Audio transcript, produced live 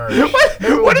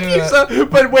What if you sell?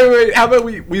 But wait. How about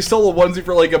we sell a onesie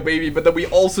for like a baby, but then we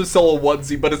also sell a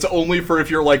onesie, but it's only for if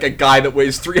you're like a guy that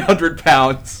weighs 300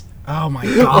 pounds. Oh my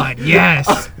god,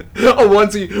 yes! A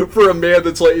onesie for a man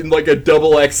that's like in like a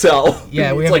double XL.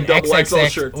 Yeah, we have like an double XL XXX.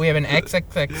 shirts. We have an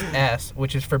XXXS,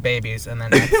 which is for babies, and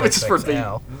then Which is for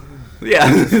XXXL,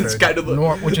 Yeah, it's kind of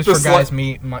which is for guys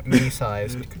me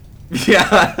sized.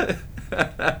 Yeah.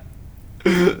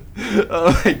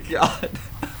 Oh my god.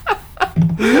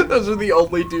 Those are the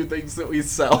only two things that we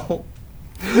sell.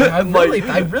 I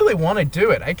really want to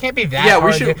do it. It can't be that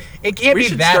hard. It can't be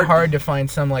that hard to find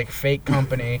some like fake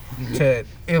company to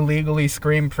illegally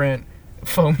screen print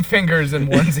foam fingers and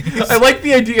onesies. I like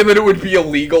the idea that it would be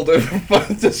illegal to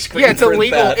screen it's print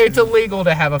illegal. that. It's illegal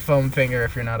to have a foam finger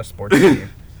if you're not a sports team.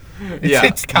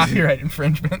 It's copyright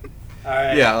infringement. All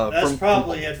right. Yeah, that's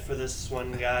probably it for this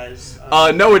one, guys.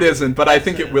 No, it isn't, but I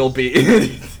think it will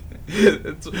be.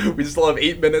 We still have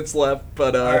 8 minutes left,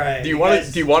 but right, do you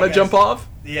want to jump off?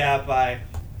 Yeah, bye.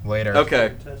 Later.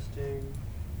 Okay. Testing.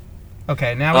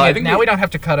 Okay, now we don't have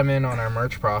to cut them in on our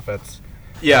merch profits.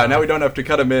 Yeah, now we don't have to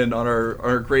cut them in on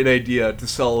our great idea to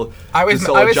sell. I was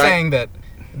saying that,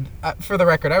 for the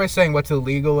record, I was saying what's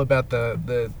illegal about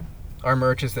our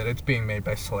merch is that it's being made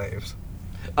by slaves.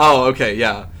 Oh, okay,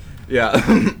 yeah. Wait,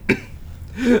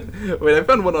 I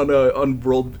found one on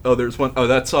World. Oh, there's one. Oh,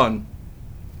 that's on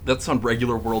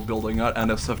regular world building, not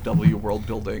NSFW world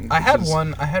building. I had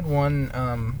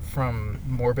one from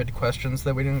Morbid Questions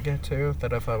that we didn't get to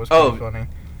that I thought was pretty funny.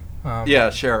 Yeah,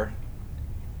 sure.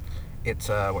 It's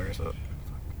where is it?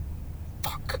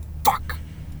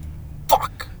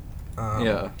 Fuck.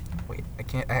 Yeah. Wait,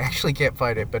 I actually can't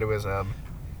find it, but it was it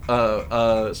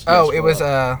was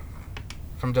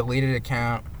from deleted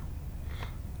account.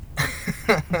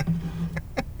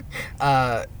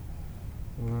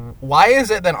 Why is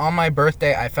it that on my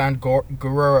birthday I found Guru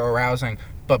arousing,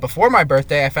 but before my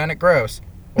birthday I found it gross?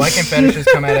 Why can fetishes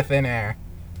come out of thin air?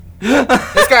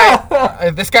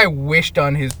 This guy wished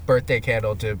on his birthday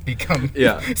candle to become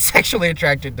sexually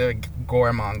attracted to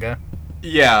gore manga.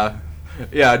 Yeah,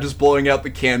 just blowing out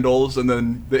the candles, and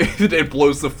then it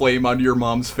blows the flame onto your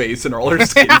mom's face, and all her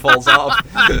skin falls off.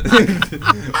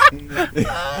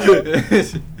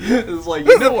 It's like,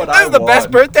 you know what I want? This is the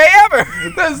best birthday ever!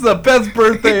 This is the best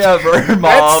birthday ever,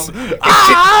 Mom!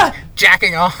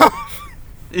 Jacking off.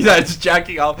 Yeah, it's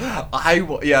jacking off.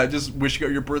 Just wishing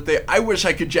on your birthday. I wish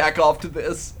I could jack off to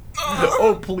this.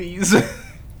 Oh, please.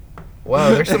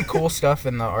 Wow, there's some cool stuff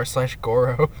in the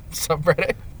r/Goro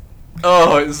subreddit.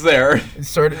 Oh, is there?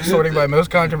 Sorting by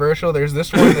most controversial. There's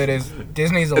this one that is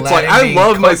Disney's Aladdin. It's like, I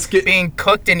love my skin being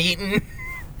cooked and eaten.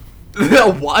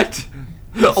 What?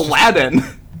 Aladdin.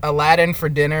 Aladdin for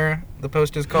dinner. The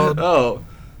post is called. Oh,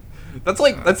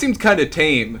 that seems kind of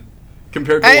tame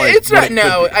compared to it's not.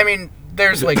 No, I mean,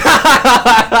 there's like.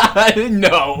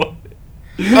 No.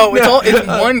 Oh, it's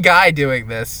one guy doing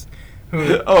this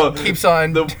who keeps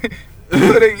on.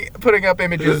 Putting up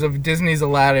images of Disney's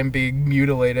Aladdin being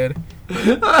mutilated.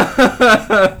 Yes.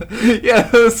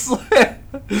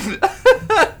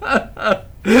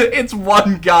 It's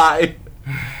one guy.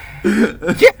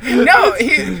 Yeah, no,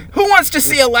 who wants to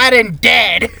see Aladdin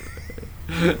dead?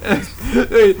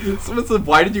 Hey, someone said,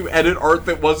 why did you edit art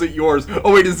that wasn't yours?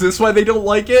 Oh wait, is this why they don't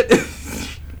like it?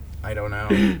 I don't know.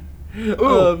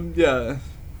 Ooh. Yeah.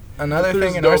 Another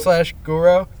thing in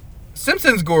r/Guru,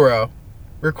 Simpsons Guru.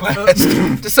 Request.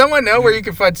 Does someone know where you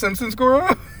can find Simpsons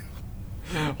Guru?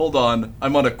 Hold on,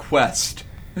 I'm on a quest.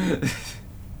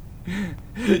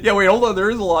 Yeah, wait, hold on. There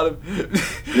is a lot of.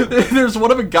 There's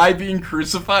one of a guy being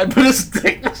crucified, but his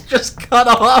dick was just cut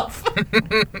off. Wait,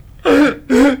 I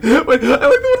like the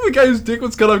one of the guy whose dick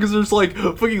was cut off because there's like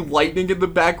fucking lightning in the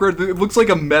background. It looks like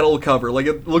a metal cover. Like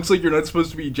it looks like you're not supposed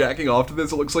to be jacking off to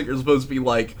this. It looks like you're supposed to be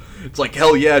like, it's like,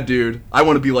 hell yeah, dude, I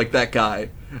want to be like that guy.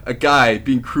 A guy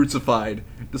being crucified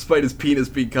despite his penis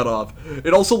being cut off.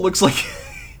 It also looks like.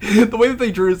 The way that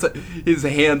they drew his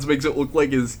hands makes it look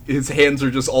like his hands are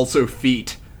just also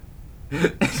feet.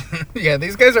 Yeah,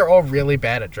 these guys are all really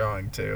bad at drawing, too.